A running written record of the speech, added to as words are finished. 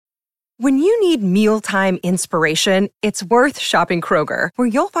When you need mealtime inspiration, it's worth shopping Kroger, where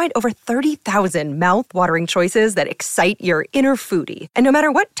you'll find over 30,000 mouth-watering choices that excite your inner foodie. And no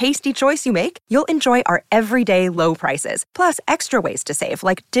matter what tasty choice you make, you'll enjoy our everyday low prices, plus extra ways to save,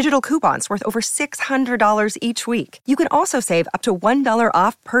 like digital coupons worth over $600 each week. You can also save up to $1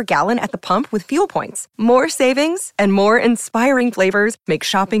 off per gallon at the pump with fuel points. More savings and more inspiring flavors make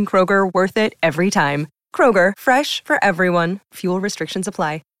shopping Kroger worth it every time. Kroger, fresh for everyone. Fuel restrictions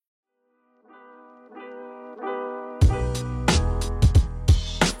apply.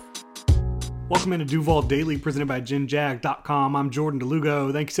 Welcome into Duval Daily, presented by GenJag.com. I'm Jordan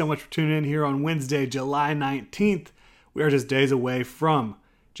DeLugo. Thank you so much for tuning in here on Wednesday, July 19th. We are just days away from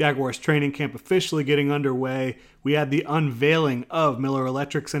Jaguars training camp officially getting underway. We had the unveiling of Miller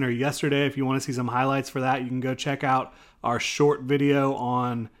Electric Center yesterday. If you want to see some highlights for that, you can go check out our short video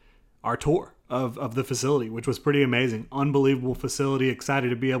on our tour of the facility, which was pretty amazing. Unbelievable facility. Excited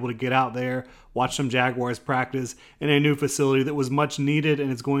to be able to get out there, watch some Jaguars practice in a new facility that was much needed,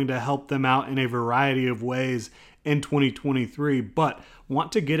 and it's going to help them out in a variety of ways in 2023. But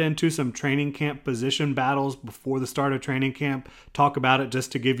want to get into some training camp position battles before the start of training camp, talk about it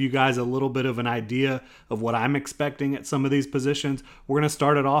just to give you guys a little bit of an idea of what I'm expecting at some of these positions. We're going to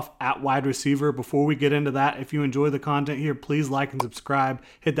start it off at wide receiver. Before we get into that, if you enjoy the content here, please like and subscribe,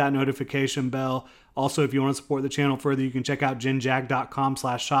 hit that notification bell. Also, if you want to support the channel further, you can check out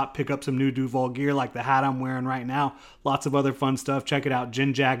genjag.com/shop, pick up some new Duval gear like the hat I'm wearing right now. Lots of other fun stuff. Check it out,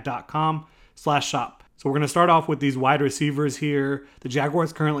 genjag.com/shop. So we're going to start off with these wide receivers here. The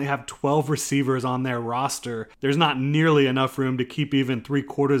Jaguars currently have 12 receivers on their roster. There's not nearly enough room to keep even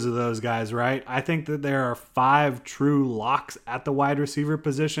 3/4 of those guys, right? I think that there are 5 true locks at the wide receiver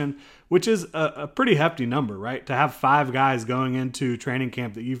position, which is a pretty hefty number, right? To have 5 guys going into training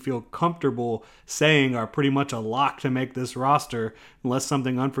camp that you feel comfortable saying are pretty much a lock to make this roster unless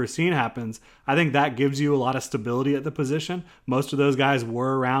something unforeseen happens. I think that gives you a lot of stability at the position. Most of those guys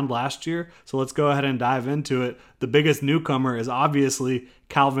were around last year, so let's go ahead and dive into it. The biggest newcomer is obviously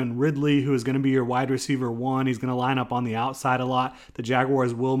Calvin Ridley, who is going to be your wide receiver 1. He's going to line up on the outside a lot. The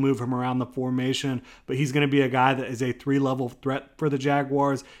Jaguars will move him around the formation, but he's going to be a guy that is a 3-level threat for the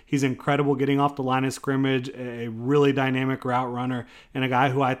Jaguars. He's incredible getting off the line of scrimmage, a really dynamic route runner, and a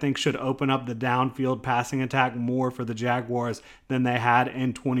guy who I think should open up the downfield passing attack more for the Jaguars than they had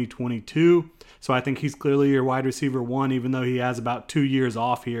in 2022. So I think he's clearly your wide receiver 1, even though he has about 2 years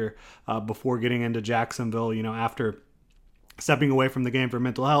off here before getting into Jacksonville, after stepping away from the game for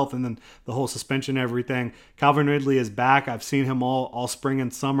mental health and then the whole suspension and everything. Calvin Ridley is back. I've seen him all spring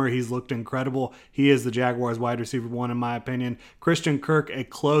and summer. He's looked incredible. He is the Jaguars wide receiver 1 in my opinion. Christian Kirk, a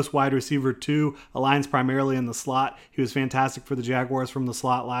close wide receiver 2, aligns primarily in the slot. He was fantastic for the Jaguars from the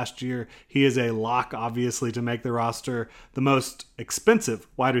slot last year. He is a lock, obviously, to make the roster. The most expensive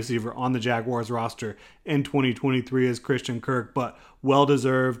wide receiver on the Jaguars roster in 2023 is Christian Kirk, but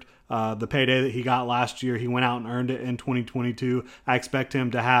well-deserved. The payday that he got last year, he went out and earned it in 2022. I expect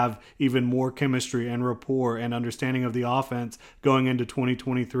him to have even more chemistry and rapport and understanding of the offense going into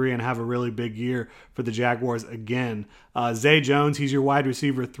 2023 and have a really big year for the Jaguars again. Zay Jones, he's your wide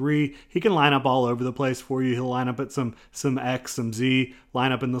receiver 3. He can line up all over the place for you. He'll line up at some X, some Z,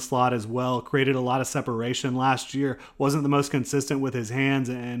 line up in the slot as well. Created a lot of separation last year. Wasn't the most consistent with his hands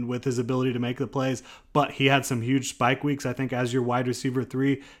and with his ability to make the plays, but he had some huge spike weeks. I think as your wide receiver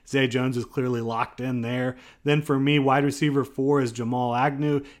 3, Zay Jones is clearly locked in there. Then for me, wide receiver 4 is Jamal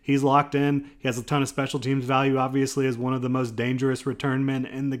Agnew. He's locked in. He has a ton of special teams value, obviously, as one of the most dangerous return men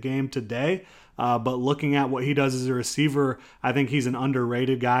in the game today. But looking at what he does as a receiver, I think he's an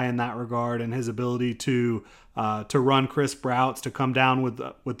underrated guy in that regard, and his ability to run crisp routes, to come down with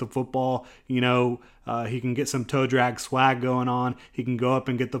the football. He can get some toe drag swag going on. He can go up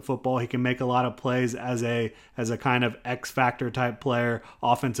and get the football. He can make a lot of plays as a kind of X factor type player,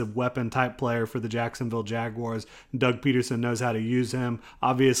 offensive weapon type player for the Jacksonville Jaguars. Doug Peterson knows how to use him.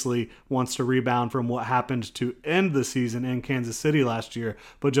 Obviously wants to rebound from what happened to end the season in Kansas City last year.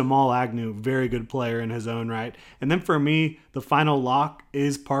 But Jamal Agnew, very good player in his own right. And then for me, the final lock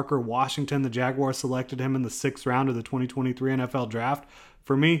is Parker Washington. The Jaguars selected him in the 6th round of the 2023 NFL Draft.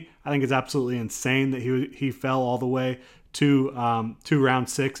 For me, I think it's absolutely insane that he fell all the way to round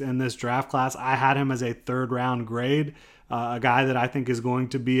 6 in this draft class. I had him as a 3rd round grade, a guy that I think is going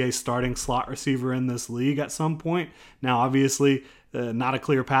to be a starting slot receiver in this league at some point. Now, obviously, Not a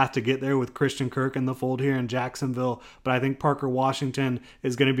clear path to get there with Christian Kirk in the fold here in Jacksonville, but I think Parker Washington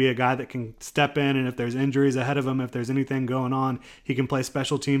is going to be a guy that can step in, and if there's injuries ahead of him, if there's anything going on, he can play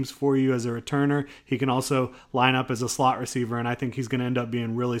special teams for you as a returner. He can also line up as a slot receiver, and I think he's going to end up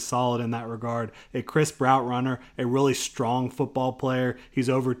being really solid in that regard. A crisp route runner, a really strong football player. He's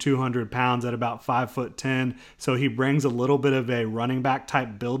over 200 pounds at about 5'10", so he brings a little bit of a running back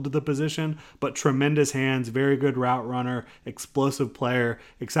type build to the position, but tremendous hands, very good route runner, explosive player.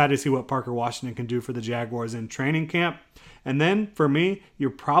 Excited to see what Parker Washington can do for the Jaguars in training camp. And then for me, you're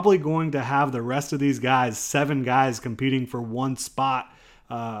probably going to have the rest of these guys, 7 guys competing for one spot.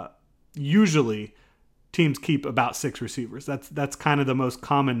 Usually teams keep about 6 receivers. That's kind of the most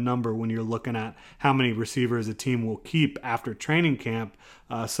common number when you're looking at how many receivers a team will keep after training camp.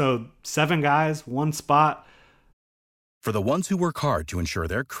 So 7 guys, one spot. For the ones who work hard to ensure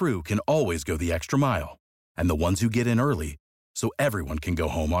their crew can always go the extra mile, and the ones who get in early so everyone can go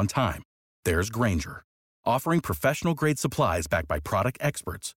home on time, there's Grainger, offering professional-grade supplies backed by product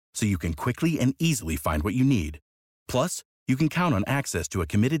experts so you can quickly and easily find what you need. Plus, you can count on access to a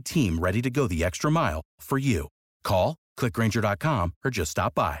committed team ready to go the extra mile for you. Call, click Grainger.com, or just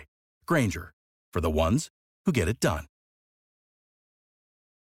stop by. Grainger, for the ones who get it done.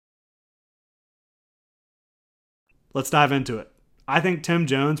 Let's dive into it. I think Tim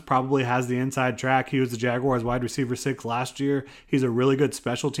Jones probably has the inside track. He was the Jaguars wide receiver 6 last year. He's a really good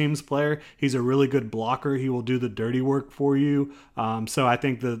special teams player. He's a really good blocker. He will do the dirty work for you. So I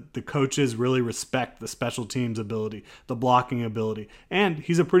think the coaches really respect the special teams ability, the blocking ability. And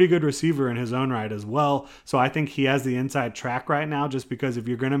he's a pretty good receiver in his own right as well. So I think he has the inside track right now, just because if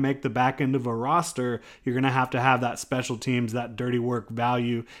you're going to make the back end of a roster, you're going to have that special teams, that dirty work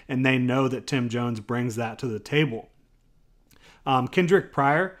value. And they know that Tim Jones brings that to the table. Kendrick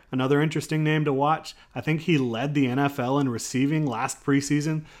Pryor, another interesting name to watch. I think he led the NFL in receiving last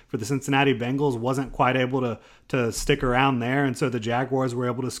preseason for the Cincinnati Bengals, wasn't quite able to stick around there, and so the Jaguars were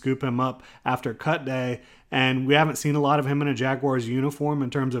able to scoop him up after cut day. And we haven't seen a lot of him in a Jaguars uniform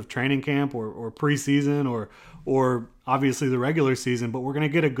in terms of training camp or preseason or obviously the regular season, but we're going to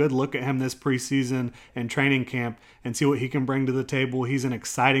get a good look at him this preseason and training camp and see what he can bring to the table. He's an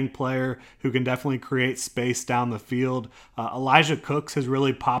exciting player who can definitely create space down the field. Elijah Cooks has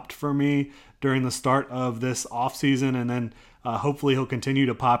really popped for me during the start of this offseason, and then hopefully he'll continue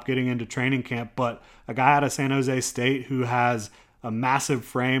to pop getting into training camp. But a guy out of San Jose State who has a massive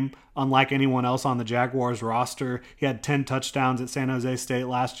frame, unlike anyone else on the Jaguars roster. He had 10 touchdowns at San Jose State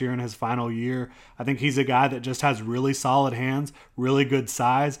last year in his final year. I think he's a guy that just has really solid hands, really good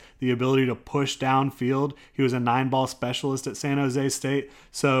size, the ability to push downfield. He was a 9-ball specialist at San Jose State.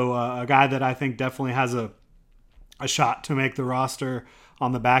 So a guy that I think definitely has a shot to make the roster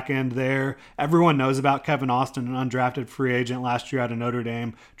on the back end there. Everyone knows about Kevin Austin, an undrafted free agent last year out of Notre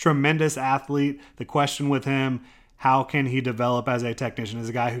Dame. Tremendous athlete. The question with him, how can he develop as a technician, as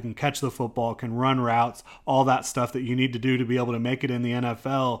a guy who can catch the football, can run routes, all that stuff that you need to do to be able to make it in the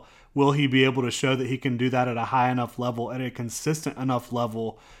NFL? Will he be able to show that he can do that at a high enough level, at a consistent enough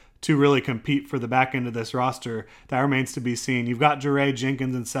level to really compete for the back end of this roster? That remains to be seen. You've got Jarae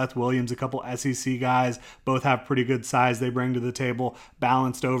Jenkins and Seth Williams, a couple SEC guys, both have pretty good size they bring to the table,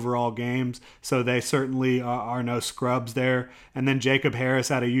 balanced overall games, so they certainly are no scrubs there. And then Jacob Harris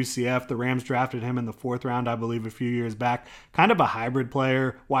out of UCF, the Rams drafted him in the 4th round, I believe, a few years back. Kind of a hybrid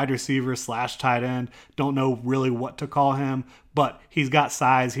player, wide receiver / tight end. Don't know really what to call him, but he's got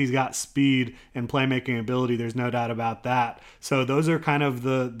size, he's got speed and playmaking ability. There's no doubt about that. So those are kind of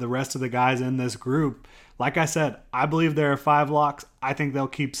the rest of the guys in this group. Like I said, I believe there are 5 locks. I think they'll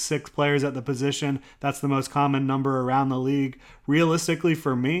keep 6 players at the position. That's the most common number around the league. Realistically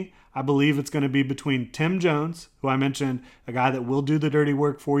for me, I believe it's going to be between Tim Jones, who I mentioned, a guy that will do the dirty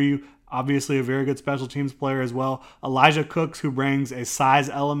work for you, obviously a very good special teams player as well. Elijah Cooks, who brings a size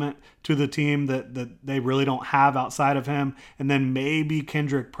element to the team that they really don't have outside of him. And then maybe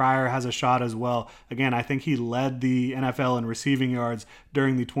Kendrick Pryor has a shot as well. Again, I think he led the NFL in receiving yards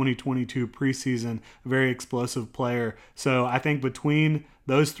during the 2022 preseason. A very explosive player. So I think between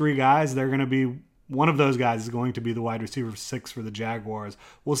those 3 guys, they're going to be one of those guys is going to be the wide receiver 6 for the Jaguars.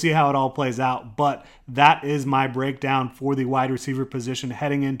 We'll see how it all plays out, but that is my breakdown for the wide receiver position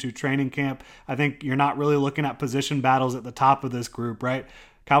heading into training camp. I think you're not really looking at position battles at the top of this group, right?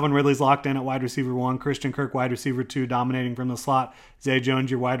 Calvin Ridley's locked in at wide receiver 1, Christian Kirk wide receiver 2, dominating from the slot. Zay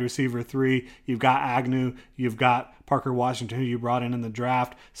Jones, your wide receiver 3. You've got Agnew. You've got Parker Washington, who you brought in the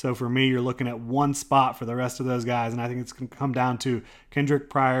draft. So for me, you're looking at one spot for the rest of those guys, and I think it's going to come down to Kendrick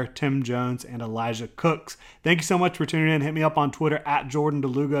Pryor, Tim Jones, and Elijah Cooks. Thank you so much for tuning in. Hit me up on Twitter at Jordan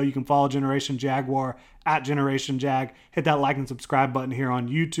DeLugo. You can follow Generation Jaguar at Generation Jag. Hit that like and subscribe button here on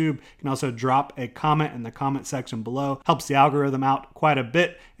YouTube. You can also drop a comment in the comment section below. Helps the algorithm out quite a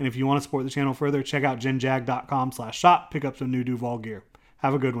bit. And if you want to support the channel further, check out genjag.com/shop. Pick up some new Duval gear.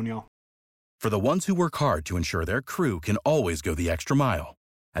 Have a good one, y'all. For the ones who work hard to ensure their crew can always go the extra mile,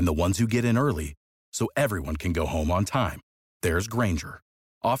 and the ones who get in early so everyone can go home on time, there's Grainger,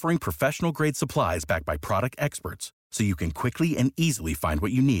 offering professional-grade supplies backed by product experts so you can quickly and easily find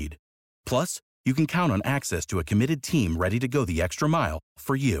what you need. Plus, you can count on access to a committed team ready to go the extra mile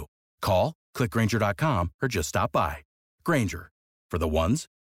for you. Call, click Grainger.com, or just stop by. Grainger, for the ones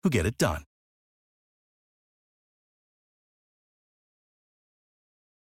who get it done.